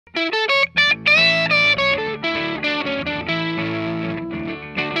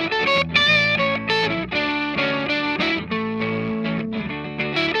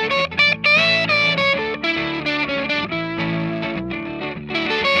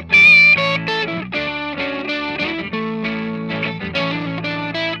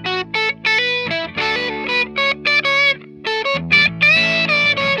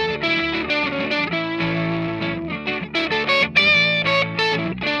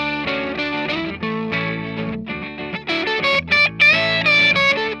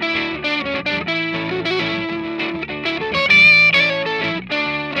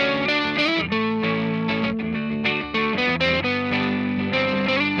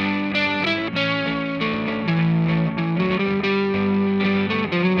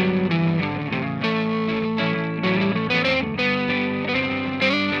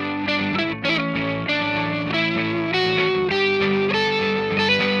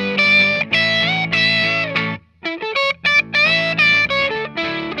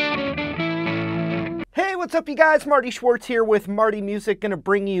What's up, you guys? Marty Schwartz here with Marty Music. Gonna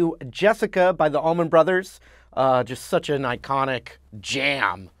bring you Jessica by the Allman Brothers. Just such an iconic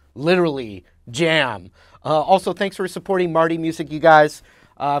jam. Literally jam. Also, thanks for supporting Marty Music, you guys.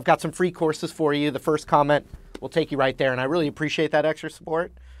 I've got some free courses for you. The first comment will take you right there, and I really appreciate that extra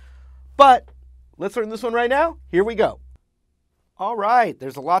support. But let's learn this one right now. Here we go. All right,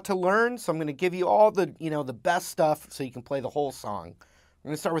 there's a lot to learn, so I'm going to give you all the, the best stuff so you can play the whole song. I'm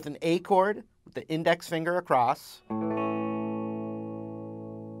going to start with an A chord with the index finger across.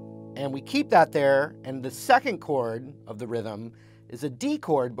 And we keep that there, and the second chord of the rhythm is a D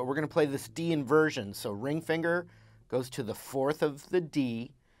chord, but we're going to play this D inversion. So ring finger goes to the fourth of the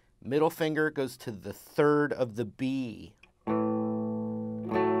D, middle finger goes to the third of the B.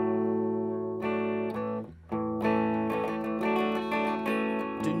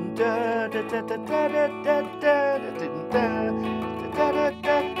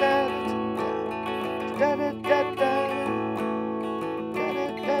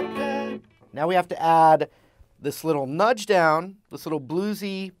 Now we have to add this little nudge down, this little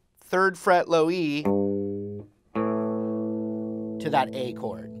bluesy third fret low E to that A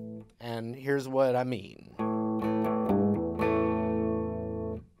chord. And here's what I mean.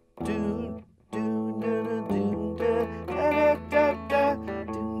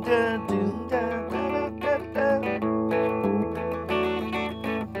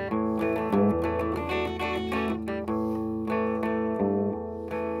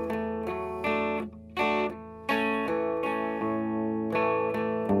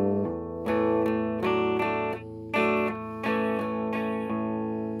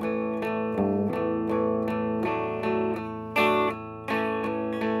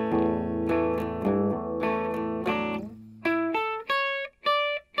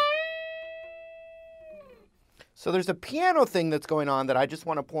 So there's a piano thing that's going on that I just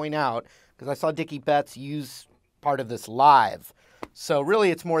want to point out because I saw Dickie Betts use part of this live. So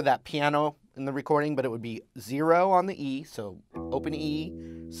really it's more that piano in the recording, but it would be 0 on the E, so open E,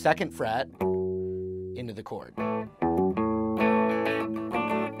 second fret, into the chord.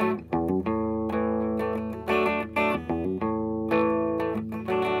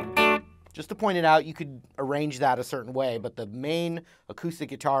 Just to point it out, you could arrange that a certain way, but the main acoustic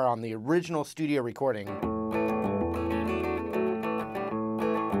guitar on the original studio recording .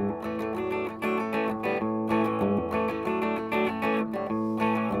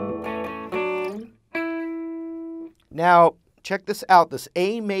 Now, check this out. This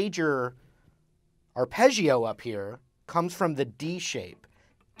A major arpeggio up here comes from the D shape.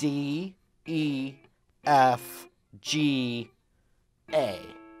 D, E, F, G, A.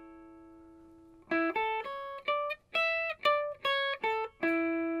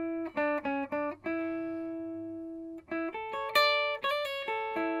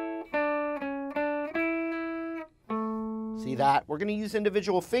 See that? We're going to use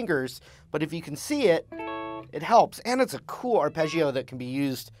individual fingers, but if you can see it, it helps, and it's a cool arpeggio that can be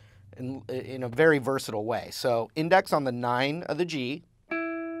used in a very versatile way. So index on the 9 of the G,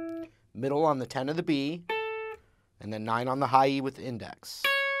 middle on the 10 of the B, and then 9 on the high E with the index.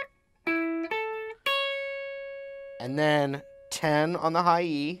 And then 10 on the high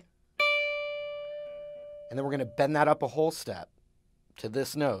E, and then we're going to bend that up a whole step to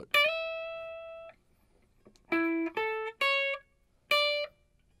this note.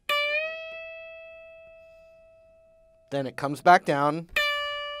 Then it comes back down,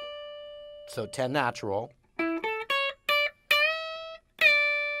 so 10 natural.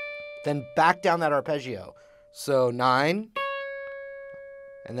 Then back down that arpeggio. So 9,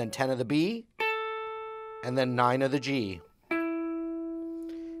 and then 10 of the B, and then 9 of the G.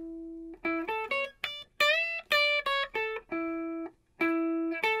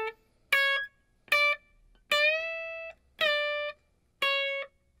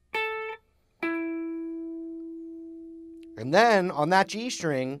 And then on that G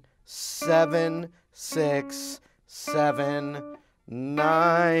string, 7, 6, 7,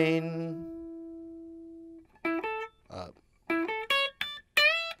 9. Up.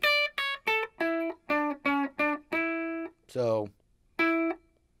 So.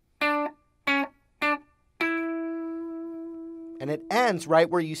 And it ends right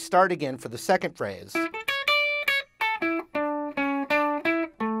where you start again for the second phrase.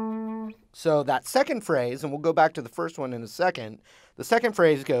 So that second phrase, and we'll go back to the first one in a second, the second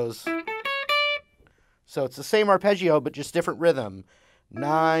phrase goes, so it's the same arpeggio, but just different rhythm.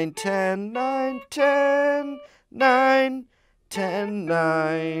 9, 10, 9, 10, 9, 10,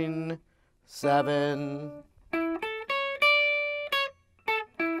 9, 7.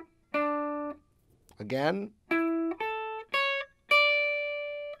 Again.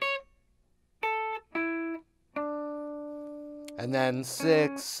 And then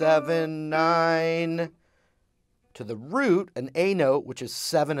 6, 7, 9 to the root, an A note, which is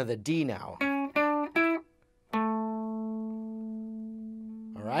 7 of the D now. All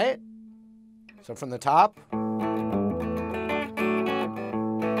right? So from the top.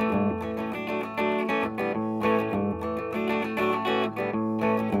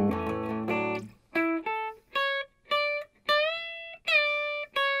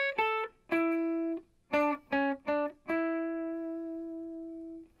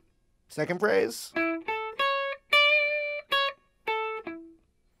 Second phrase.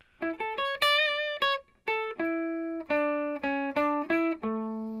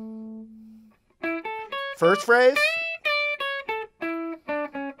 First phrase.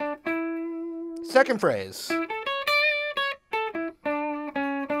 Second phrase.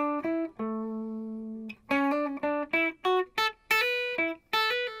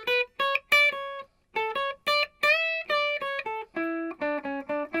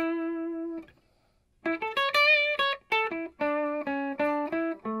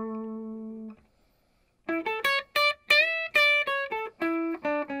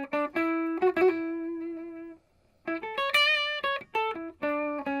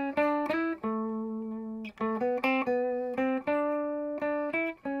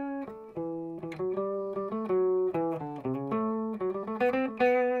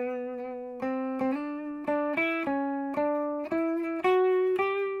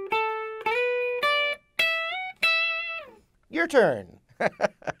 Your turn.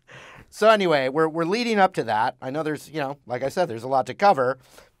 So anyway, we're leading up to that. I know there's, like I said, there's a lot to cover,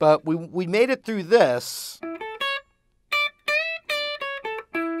 but we made it through this.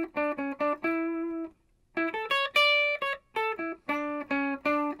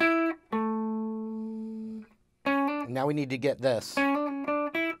 Now we need to get this.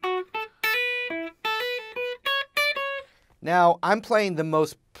 Now I'm playing the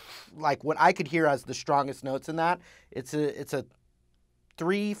most, like what I could hear as the strongest notes in that. It's a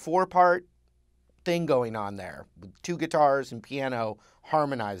 3-4 part thing going on there with 2 guitars and piano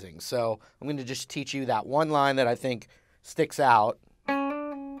harmonizing. So I'm going to just teach you that one line that I think sticks out.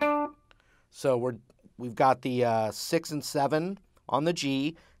 So we've got the 6 and 7 on the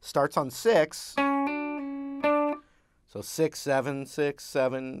G, starts on 6. So 6, 7, 6,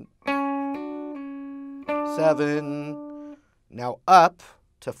 7, 7. Now up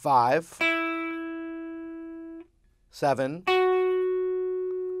to 5, 7,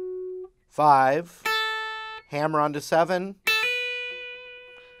 5, hammer onto 7,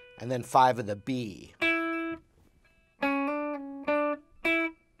 and then 5 of the B.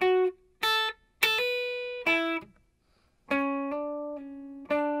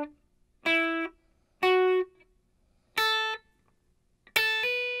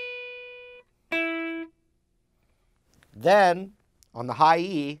 Then, on the high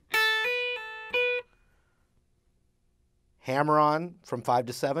E, hammer on from 5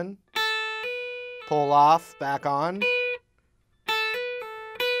 to 7, pull off, back on,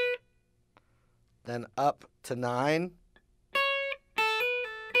 then up to 9,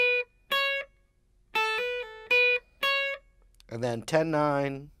 and then 10,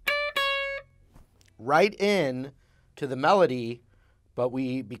 9, right in to the melody, but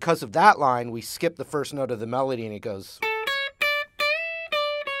because of that line, we skip the first note of the melody and it goes.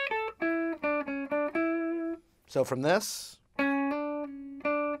 So from this,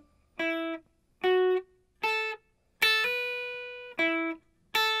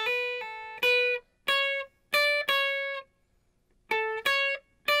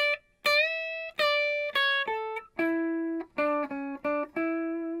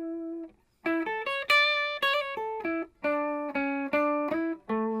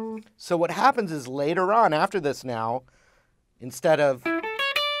 so what happens is later on after this now, instead of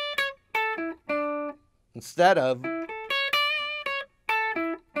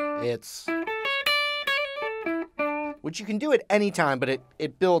It's, which you can do at any time, but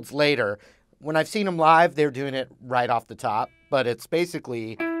it builds later. When I've seen them live, they're doing it right off the top, but it's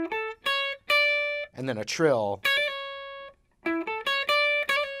basically, and then a trill.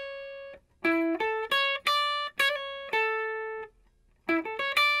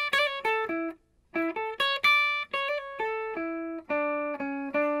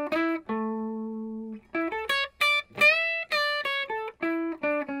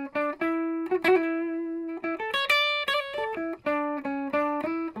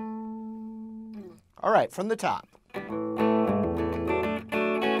 All right, from the top.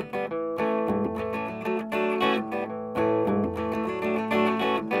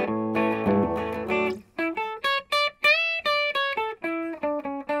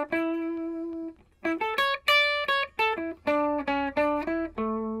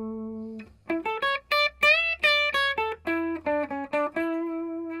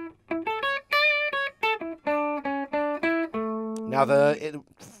 Now the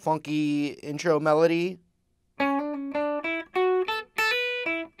funky intro melody.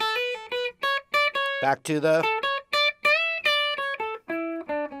 Back to the.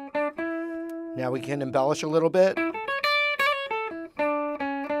 Now we can embellish a little bit.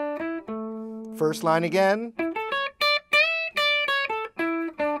 First line again.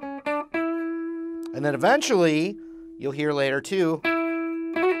 And then eventually, you'll hear later too.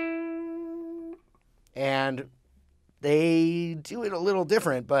 And they do it a little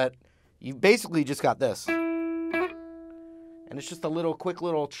different, but you basically just got this. And it's just a little quick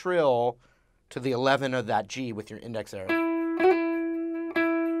little trill to the 11 of that G with your index arrow.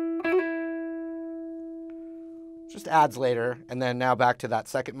 Just adds later, and then now back to that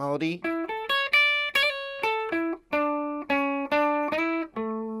second melody.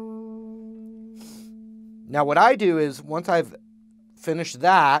 Now what I do is, once I've finished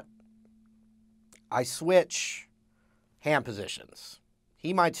that, I switch hand positions.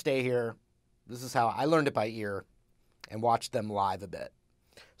 He might stay here. This is how I learned it by ear and watched them live a bit.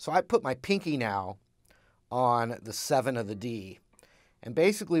 So I put my pinky now on the 7 of the D. And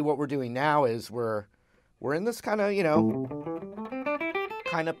basically what we're doing now is we're in this kind of,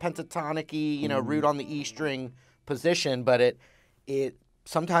 kind of pentatonic-y, root on the E string position, but it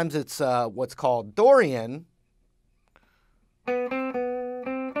sometimes it's what's called Dorian.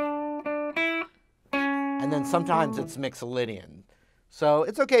 And then sometimes it's Mixolydian. So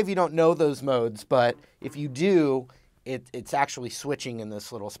it's okay if you don't know those modes, but if you do, it's actually switching in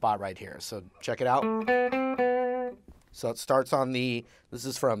this little spot right here. So check it out. So it starts on the, this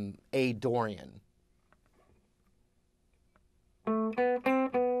is from A Dorian.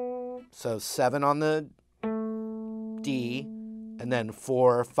 So 7 on the D, and then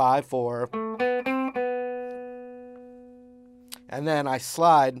 4, 5, 4. And then I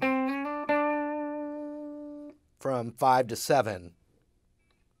slide from 5 to 7.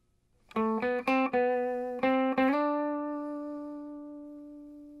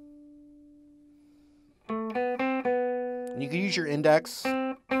 And you can use your index.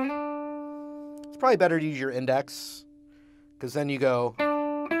 It's probably better to use your index, because then you go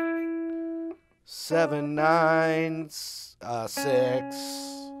 7, 9, 6.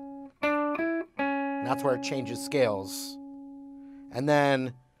 And that's where it changes scales. And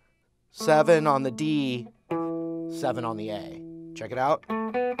then 7 on the D, 7 on the A. Check it out.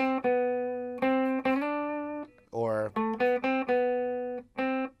 Or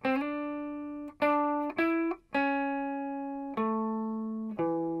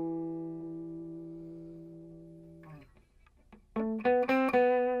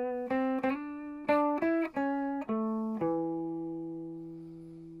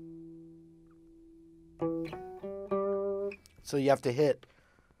so you have to hit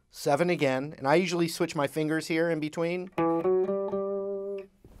 7 again, and I usually switch my fingers here in between,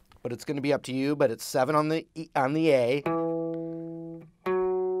 but it's going to be up to you. But it's 7 on the A,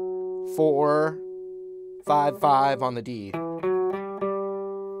 4, 5, 5 on the D,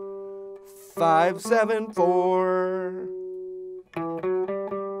 5, 7, 4.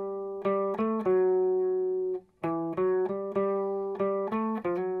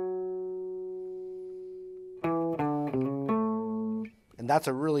 And that's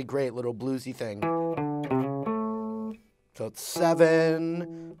a really great little bluesy thing. So it's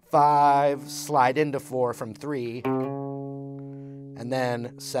 7, 5, slide into 4 from 3, and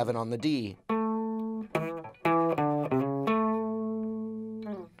then 7 on the D.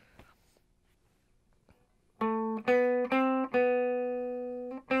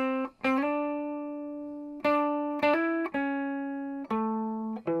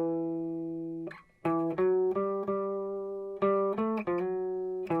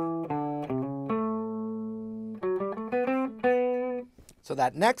 So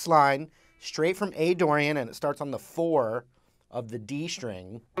that next line, straight from A Dorian, and it starts on the 4 of the D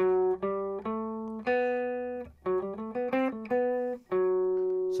string.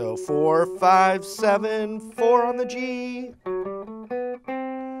 So 4, 5, 7, 4 on the G,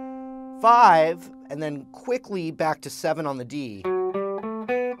 5, and then quickly back to 7 on the D.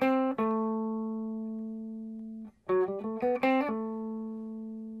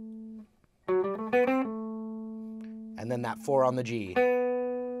 And then that 4 on the G.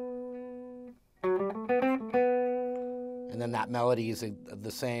 And then that melody is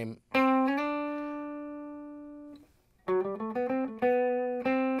the same.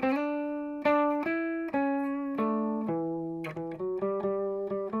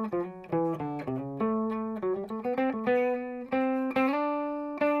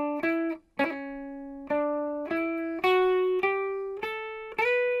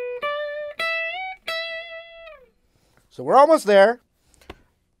 So we're almost there.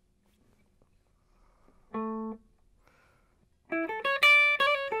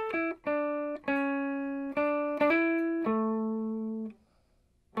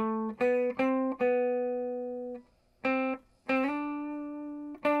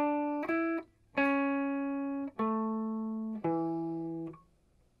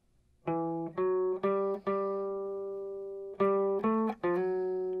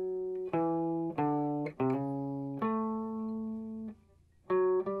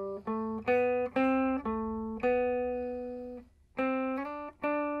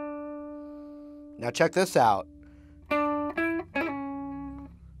 Now check this out. So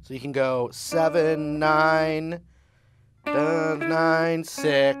you can go 7, 9, 9,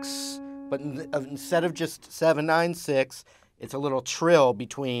 6, but instead of just 7, 9, 6, it's a little trill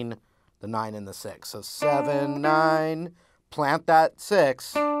between the 9 and the 6. So 7, 9, plant that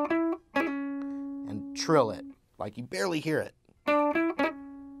 6, and trill it, like you barely hear it.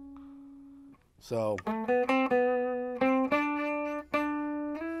 So...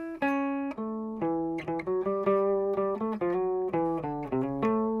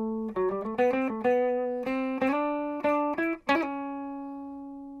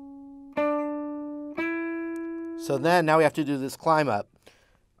 So then, now we have to do this climb up.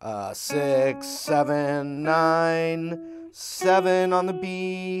 6, 7, 9, 7 on the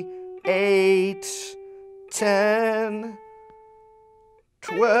B, 8, 10,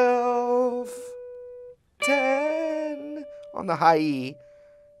 12, 10 on the high E.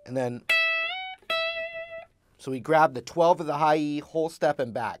 And then, so we grab the 12 of the high E, whole step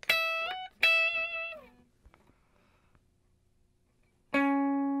and back.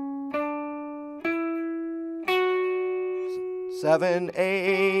 7,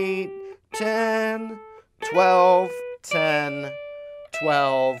 8, 10, 12, 10,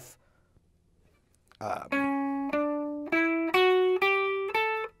 12.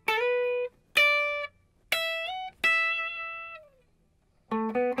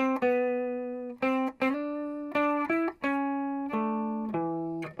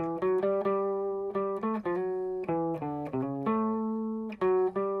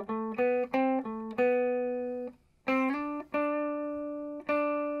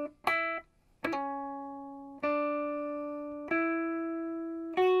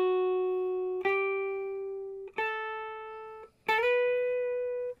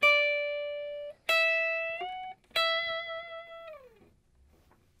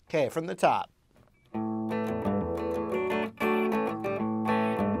 Okay, from the top.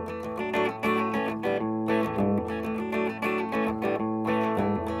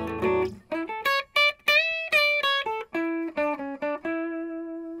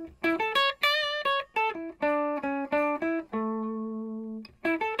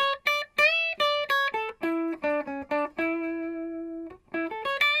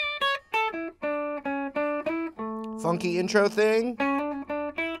 Funky intro thing.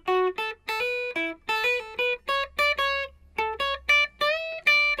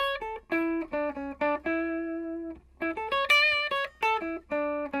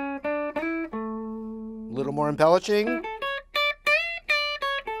 A little more embellishing.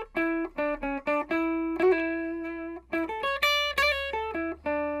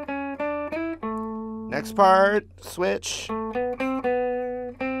 Next part, switch.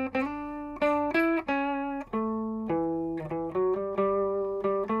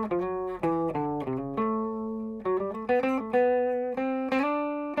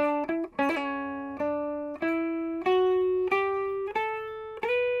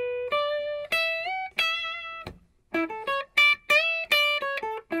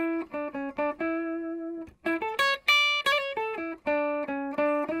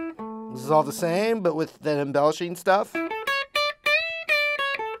 This is all the same, but with the embellishing stuff.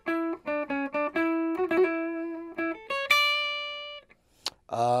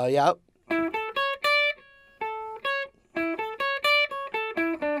 Yep.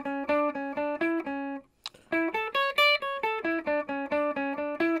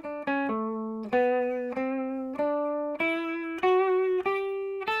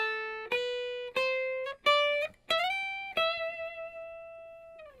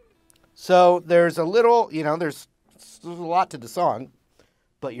 So there's a little, there's a lot to the song,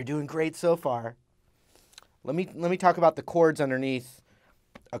 but you're doing great so far. Let me talk about the chords underneath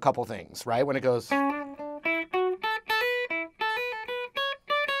a couple things, right? When it goes,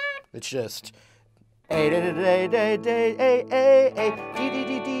 it's just A D D D D A A A D D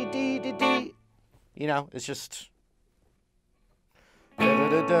D D D D D. It's just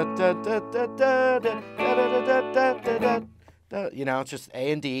it's just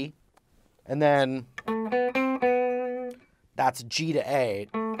A and D. And then that's G to A.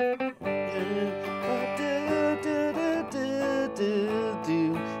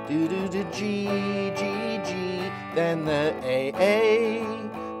 G, G, G. Then the A,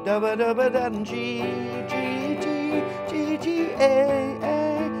 dubba dubba dun G, G, G, G, G, A,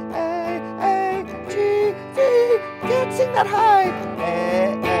 G, G. Can't sing that high.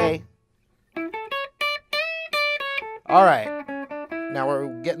 A. All right. Now we're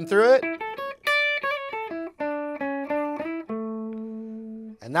getting through it.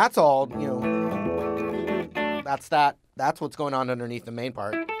 And that's all, that's that. That's what's going on underneath the main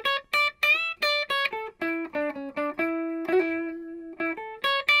part.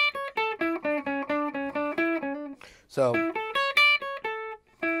 So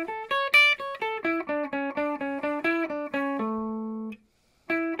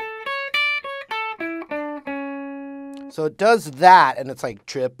it does that, and it's like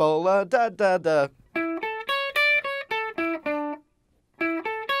triple da da da.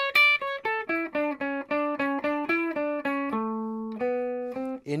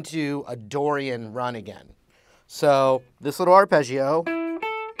 Into a Dorian run again. So this little arpeggio,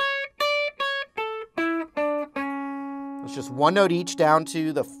 it's just one note each down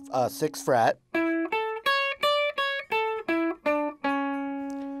to the 6th fret.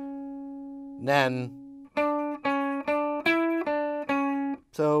 Then,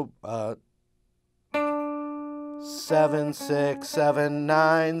 so 7 6 7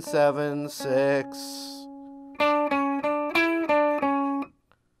 9 7 6.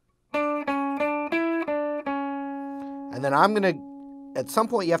 And then I'm going to, at some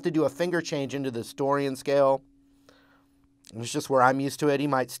point you have to do a finger change into this Dorian scale. And it's just where I'm used to it. He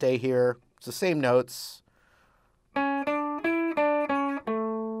might stay here. It's the same notes.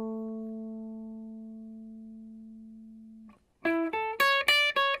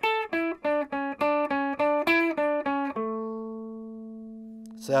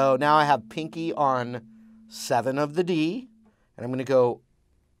 So now I have pinky on 7 of the D. And I'm going to go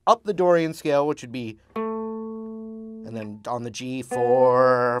up the Dorian scale, which would be, and then on the G,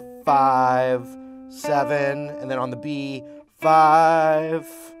 4, 5, 7, and then on the B, 5,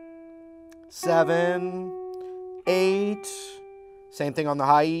 7, 8. Same thing on the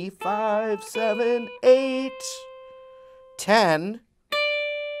high E, 5, 7, 8, 10,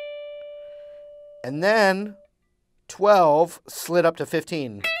 and then 12, slid up to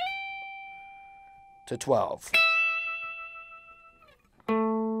 15 to 12.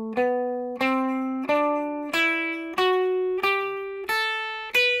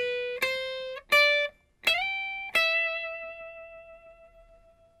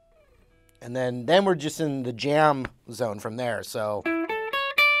 And then we're just in the jam zone from there, so.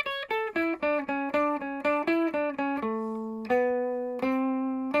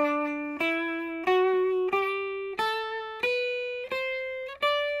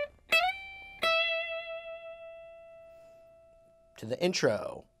 To the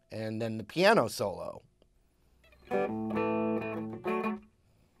intro, and then the piano solo.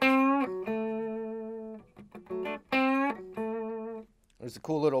 There's a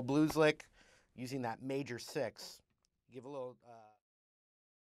cool little blues lick using that major 6. Give a little